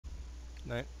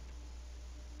Night.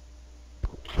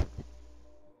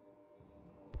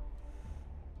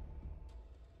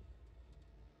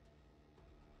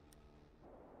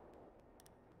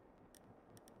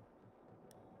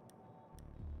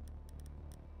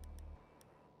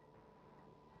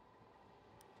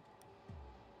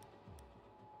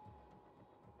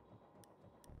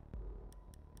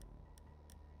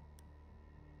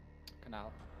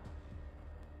 Kanal.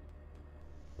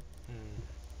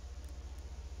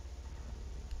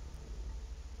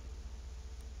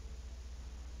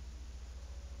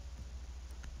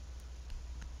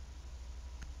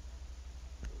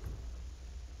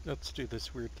 Let's do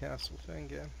this weird castle thing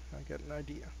again. I got an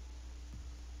idea.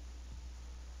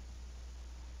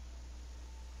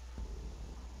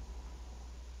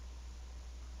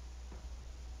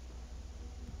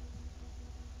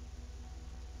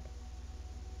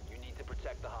 You need to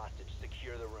protect the hostage.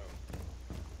 Secure the room.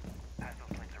 Pass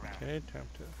those links around. Okay, time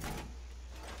to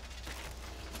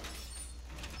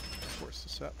force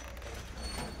this up.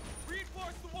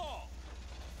 Reinforce the wall.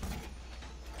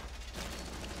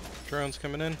 Drones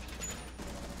coming in.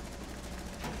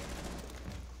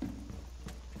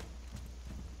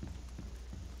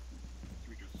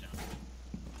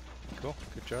 Cool,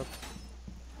 good job.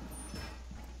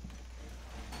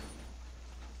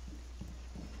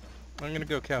 I'm gonna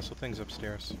go castle things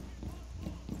upstairs.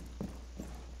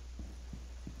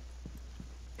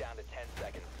 Down to 10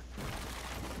 seconds.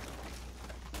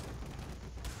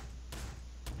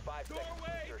 5 seconds.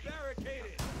 Doorway Insertion.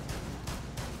 barricaded.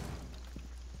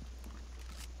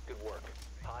 Good work.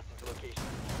 Hostage location.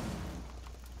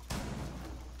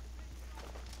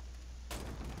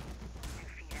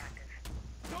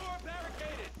 Door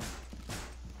barricaded.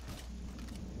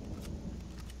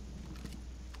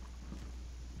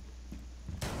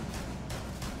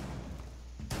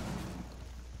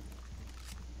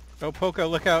 Oh, Poco,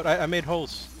 look out! I made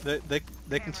holes.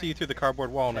 They can see you through the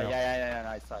cardboard wall now. Yeah,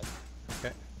 nice side.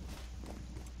 Okay.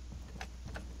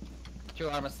 2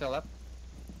 armor still up.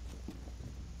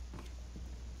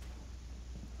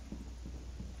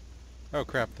 Oh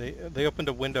crap! They opened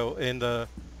a window in the.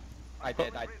 I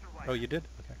did. Oh, you did?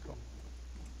 Okay, cool.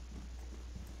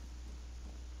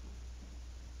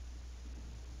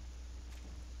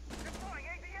 Deploying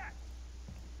ADS.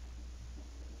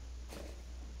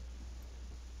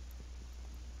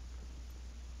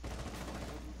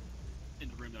 In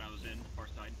the room that I was in, far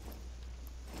side.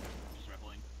 Just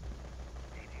rebelling.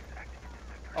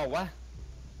 Oh, what?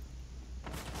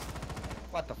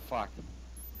 What the fuck?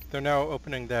 They're now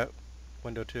opening that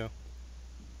window too.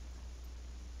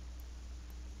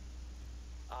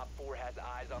 Op 4 has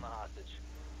eyes on the hostage.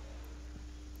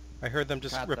 I heard them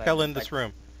just God, repel in like- this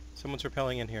room. Someone's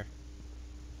repelling in here.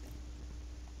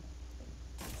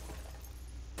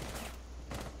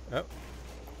 Oh.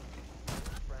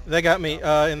 They got me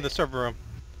in the server room.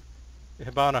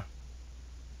 Hibana.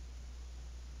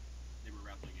 They were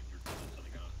rappelling in through, so they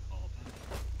got all of them.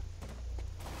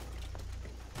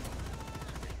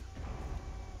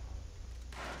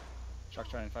 Truck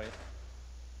trying to fight it.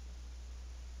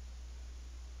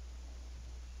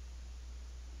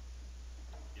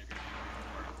 Yeah, good.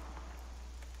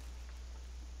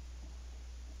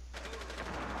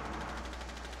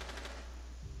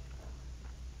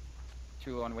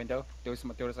 Two on window. Those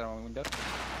are on window.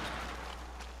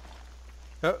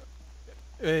 Oh,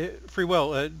 free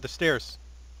will, the stairs.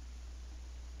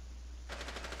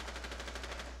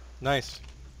 Nice.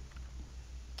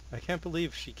 I can't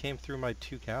believe she came through my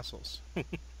 2 castles.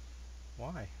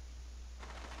 Why?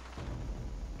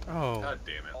 Oh. God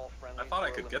damn it. All I friendlies thought I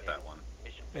were could get that eliminated. one.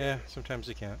 Mission Yeah, failure. sometimes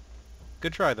you can't.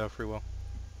 Good try though, free will.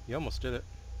 You almost did it.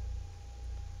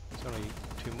 There's only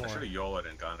 2 more. I should have YOLO'd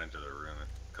and gone into the room,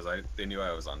 because they knew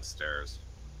I was on stairs.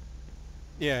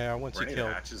 Yeah, once Were you any of the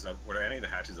killed. hatches were any of the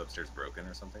hatches upstairs broken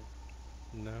or something?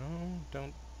 No,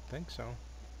 don't think so.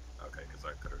 Okay, because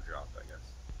I could have dropped, I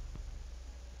guess.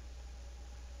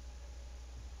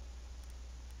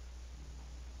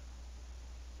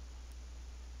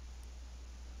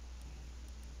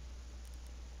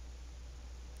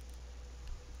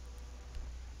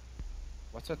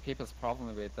 What's with people's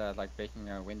problem with like breaking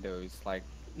windows? Like,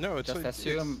 No, it's just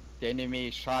assume the enemy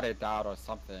shot it out or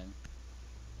something.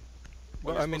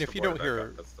 Well, you're I mean, supposed if to you blow don't it back hear,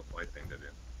 up, that's the polite thing to do.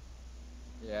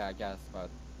 Yeah, I guess, but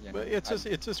you know, but it's just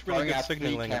really throwing good out 3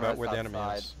 signaling about where the cameras enemy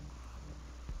outside. is.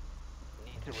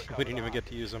 Need to We recover didn't the even get to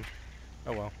hostage. use them.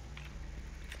 Oh well.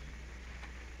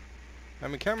 I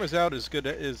mean, cameras out is good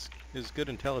good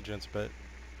intelligence, but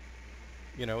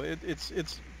you know, it's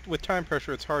with time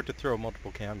pressure, it's hard to throw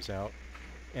multiple cams out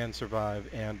and survive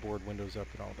and board windows up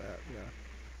and all that. Yeah.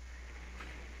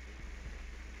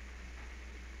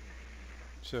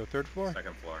 So third floor?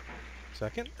 Second floor.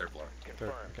 Second? Third floor.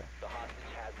 Confirmed. okay. The hostage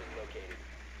has been located.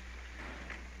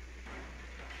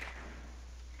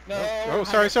 No! Oh,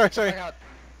 sorry, sorry, Oh my sorry. god.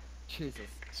 Jesus.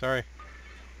 Sorry.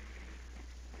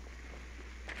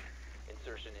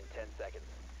 Insertion in 10 seconds.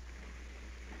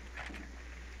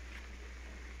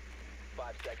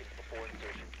 5 seconds before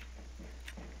insertion.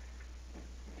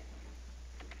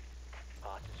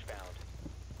 Hostage found.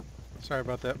 Sorry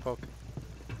about that, Poke.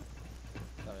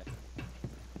 Sorry.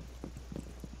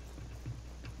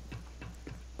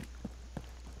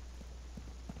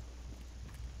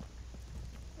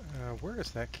 Where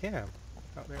is that cam?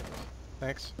 Oh, there it is.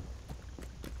 Thanks.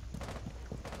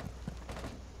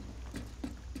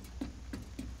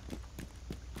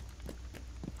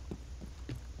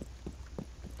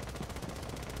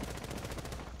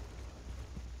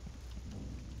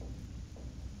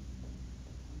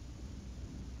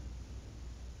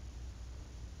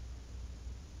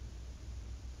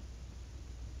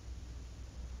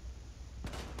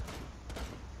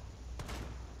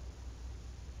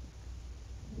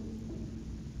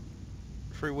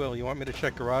 Free will, you want me to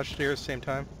check garage stairs same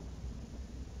time?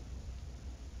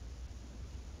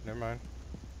 Never mind.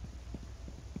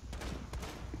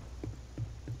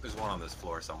 There's one on this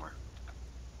floor somewhere.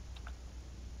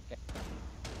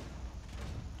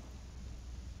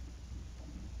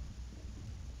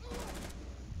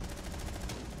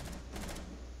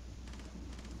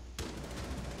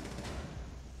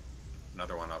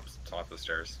 Another one up top of the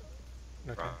stairs.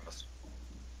 Okay. Across.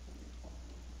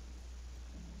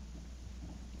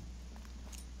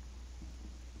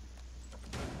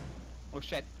 Oh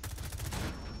shit.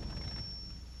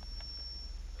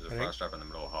 There's a I think- flash trap in the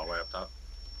middle of the hallway up top.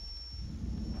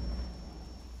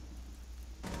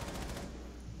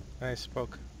 Nice,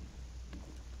 Poke.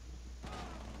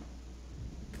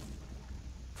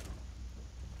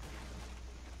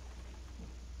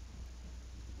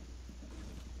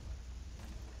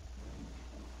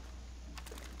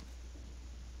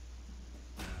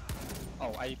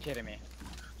 Oh, are you kidding me?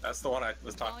 That's the one I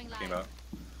was talking Going live. about.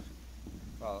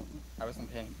 Well, I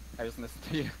wasn't paying. I wasn't listening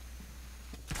to you.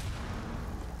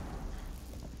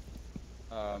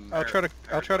 I'll try to Eric,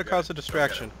 cause a go get it.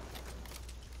 distraction.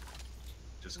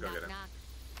 Just go get him.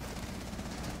 knock.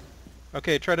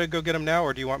 Okay, try to go get him now,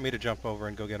 or do you want me to jump over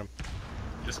and go get him?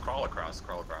 Just crawl across.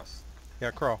 Crawl across.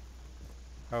 Yeah, crawl.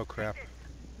 Oh crap.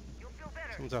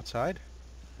 Someone's outside?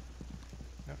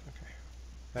 Oh, okay.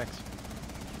 Thanks.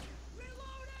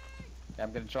 Yeah,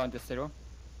 I'm gonna join this zero.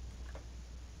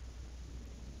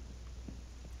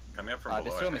 Coming up from below.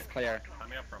 This I room is think. clear.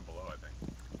 Coming up from below, I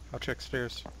think. I'll check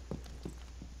stairs.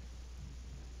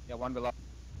 Yeah, one below.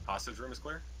 Hostage room is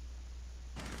clear.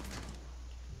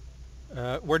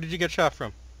 Where did you get shot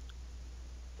from?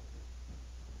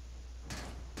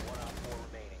 1 on 4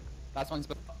 remaining. Last one's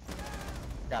below.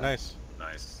 Got it. Nice.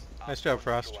 Nice. Nice job,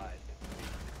 Frost. Neutralized.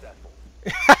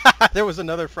 Successful. There was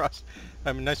another frost.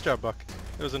 I mean, nice job, Buck.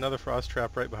 There was another frost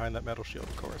trap right behind that metal shield,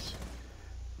 of course.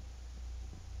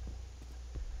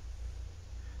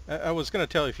 I was gonna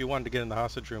tell you if you wanted to get in the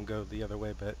hostage room, go the other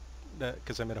way, but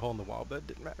because I made a hole in the wall, but it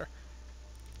didn't matter.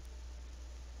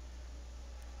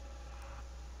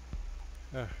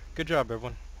 Good job,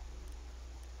 everyone.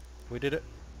 We did it.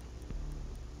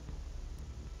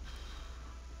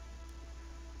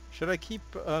 Should I keep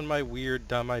on my weird,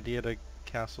 dumb idea to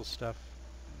castle stuff?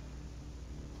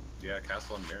 Yeah,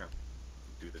 castle and mirror.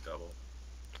 Do the double.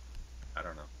 I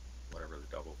don't know. Whatever the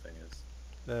double thing is.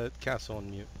 The castle and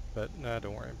mute, but nah,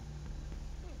 don't worry.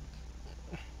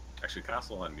 Actually,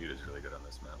 castle and mute is really good on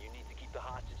this map. You need to keep the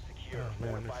hostage secure. Oh,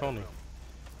 man, Fortify if the only. room.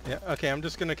 Yeah, okay, I'm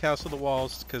just gonna castle the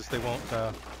walls because they won't,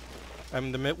 I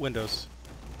mean the windows,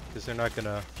 because they're not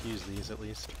gonna fuse these at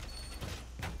least.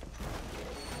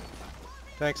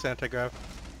 Thanks, anti-grav.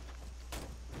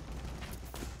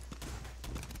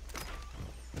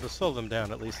 It'll slow them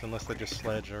down at least, unless they just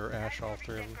sledge or ash all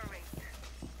through them.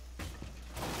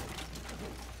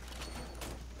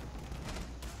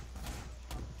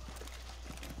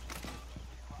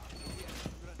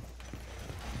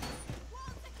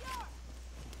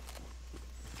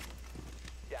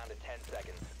 Down to 10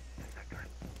 seconds.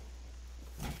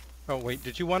 Oh wait,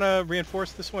 did you want to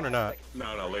reinforce this one or not?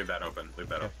 No, no, leave that open. Leave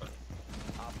that Okay. open.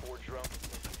 Op 4 drone.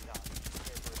 Prepare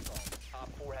for assault. Op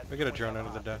 4 has We got a point drone on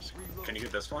under the hostage. desk. Can you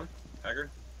get this one, Haggard?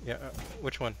 Yeah,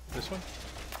 which one? This one?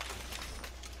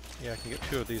 Yeah, I can get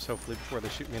two of these hopefully before they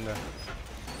shoot me in the...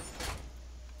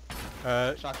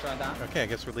 Shock drone down. okay, I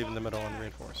guess we're leaving the middle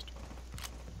unreinforced.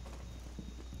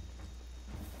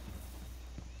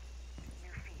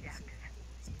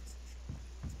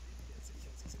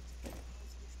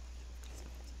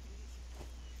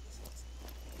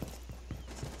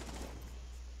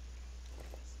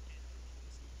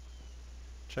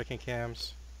 Checking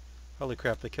cams. Holy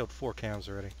crap, they killed 4 cams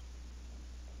already.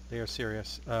 They are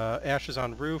serious. Ash is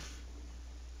on roof.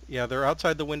 Yeah, they're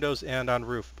outside the windows and on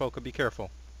roof. Polka, be careful.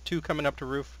 2 coming up to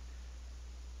roof.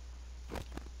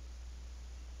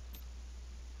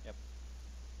 Yep.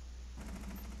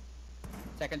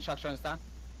 Second shotgun is down.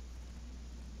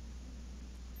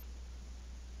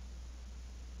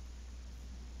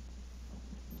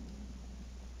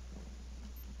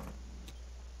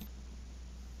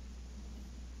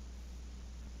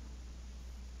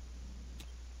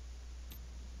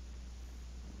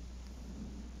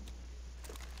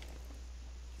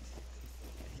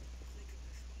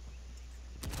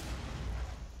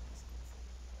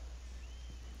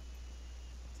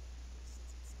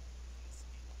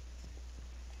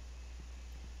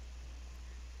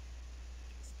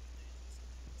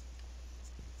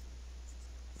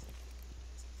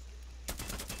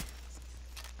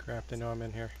 Crap, they know I'm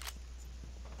in here.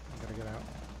 I gotta get out.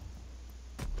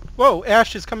 Whoa!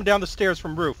 Ash is coming down the stairs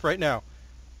from roof right now.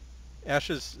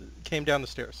 Came down the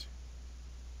stairs.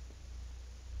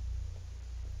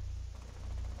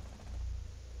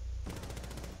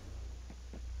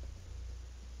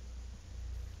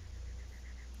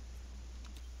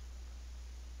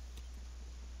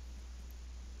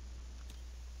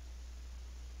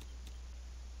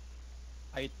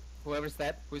 Whoever's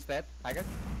that? Who's that? Tiger?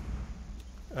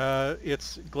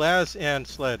 It's Glaz and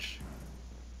Sledge.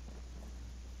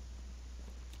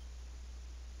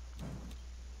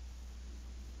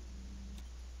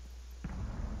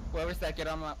 Whoever's that? Get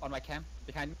on my cam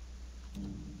behind me.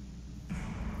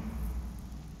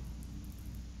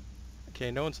 Okay,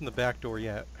 no one's in the back door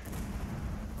yet.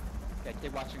 Okay,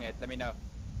 keep watching it. Let me know.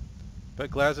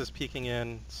 But Glaz is peeking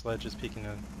in, Sledge is peeking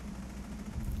in.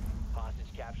 Hostage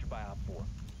captured by Op 4.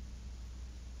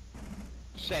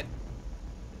 Shit.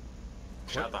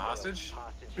 Shot the hostage?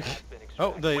 Hostage has been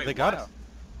Oh, extracted. they got what? it.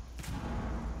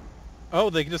 Oh,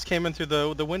 they just came in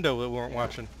through the window that we weren't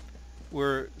watching.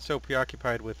 We're so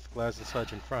preoccupied with Glaz and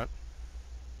Sledge in front.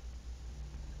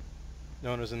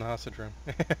 No one was in the hostage room.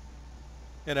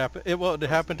 It happened. It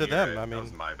happened to them. I That was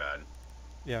mean, my bad.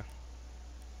 yeah.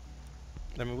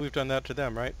 I mean, we've done that to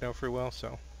them, right? No free will,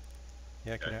 so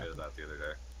yeah, it Yeah, can I happen. did that the other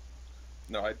day.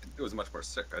 No, it was much more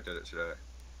sick. I did it today.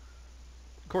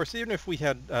 Of course, even if we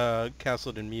had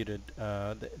castled and muted,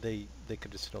 they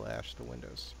could just still ash the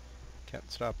windows. Can't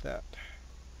stop that.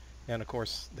 And of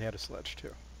course, they had a Sledge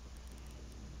too.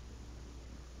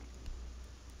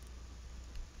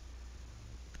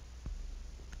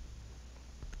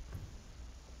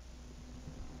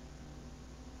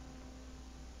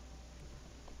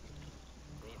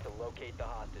 Need to locate the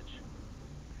hostage.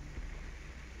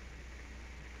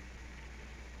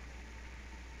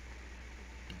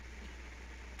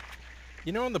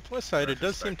 You know, on the plus side, it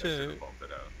does seem Retrospect, I to should've bumped it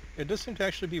out. it does seem to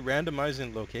actually be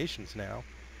randomizing locations now,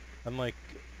 unlike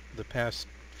the past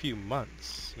few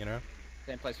months. You know.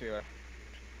 Same place we were.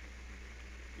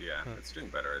 Yeah, Huh. it's doing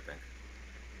better, I think.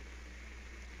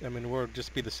 I mean, we'll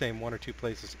just be the same 1 or 2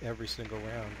 places every single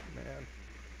round, man.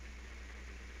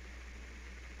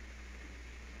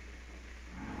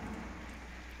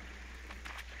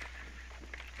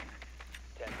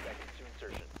 Ten seconds to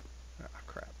insertion. Ah,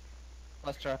 crap.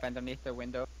 Cluster up underneath the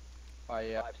window.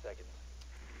 By 5 seconds.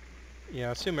 Yeah,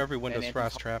 I assume every window's it's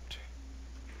frost trapped,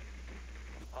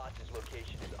 Hostage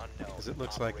location is unknown. because it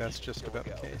looks like that's Operation just still about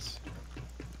go. the case.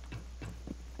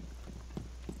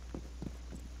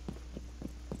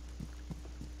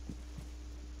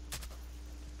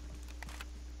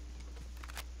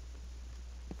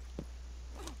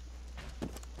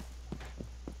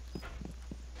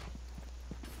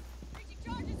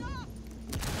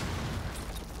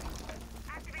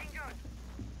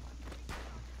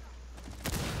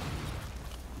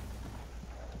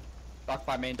 locked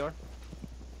by main door.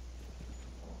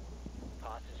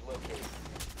 Hostage located.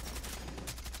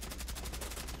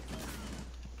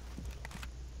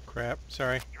 Crap,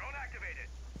 sorry. Drone activated.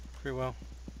 Pretty well.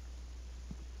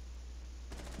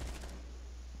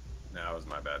 No, that was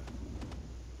my bad.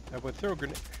 I would throw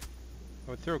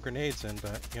grenades in,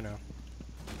 but you know.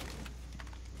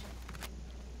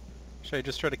 Should I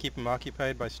just try to keep them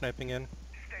occupied by sniping in?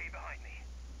 Stay behind me.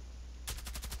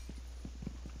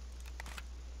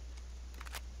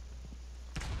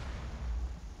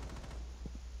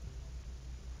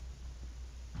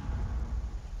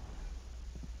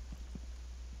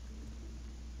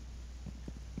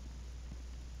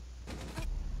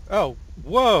 Oh,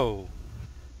 whoa!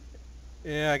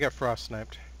 Yeah, I got frost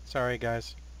sniped. Sorry,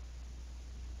 guys.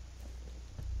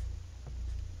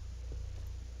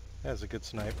 That was a good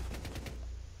snipe.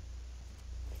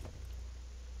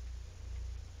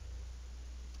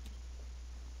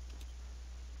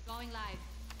 Going live.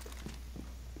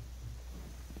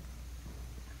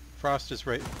 Frost is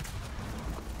right.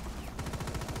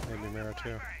 Maybe Mira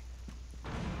too.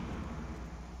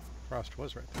 Frost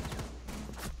was right there.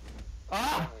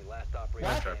 Ah! Friendly last operator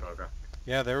What? Nice try, standing. Pogo.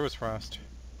 Yeah, there was Frost.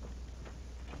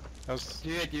 That was...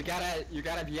 Dude, you gotta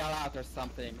yell out or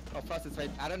something. Oh, plus it's right.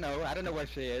 I don't know where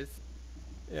she is.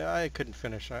 Yeah, I couldn't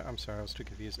finish. I'm sorry, I was too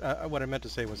confused. What I meant to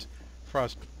say was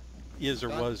Frost is or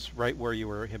Don't- was right where you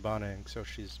were Hibanaing, so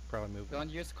she's probably moving. Don't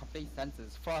use complete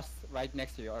sentences. Frost right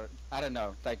next to you, or I don't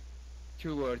know. Like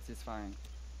 2 words is fine.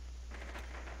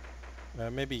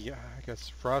 Maybe, I guess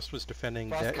Frost was defending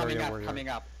Frost that coming area up, where coming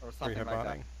up, or you're something like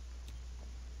that. Hibanaing.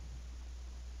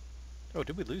 Oh,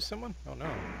 did we lose someone? Oh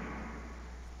no.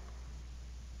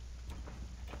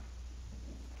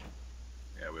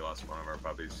 Yeah, we lost one of our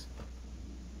puppies.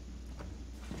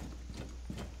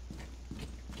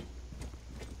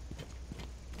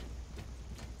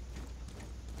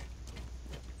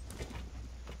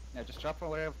 Yeah, just drop from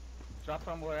where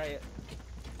I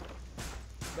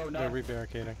go They're now.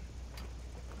 rebarricading.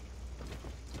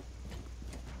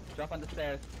 Drop on the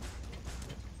stairs.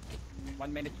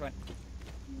 1 minute 20.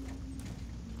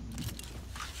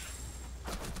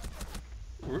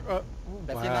 Does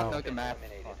he not know Wow. the map?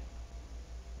 Eliminated.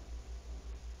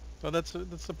 Oh, that's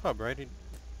the pub, right?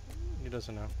 He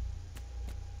doesn't know.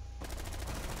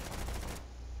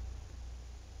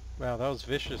 Wow, that was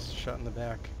vicious. Shot in the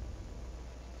back.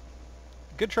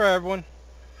 Good try, everyone.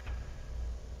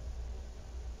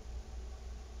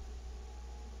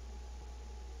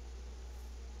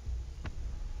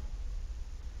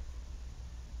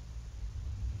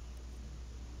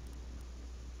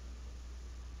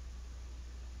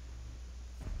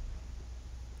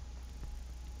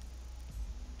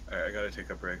 Alright, I gotta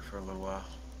take a break for a little while.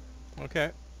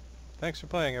 Okay. Thanks for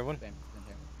playing, everyone. Same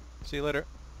here. See you later.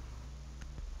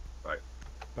 Bye.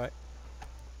 Bye.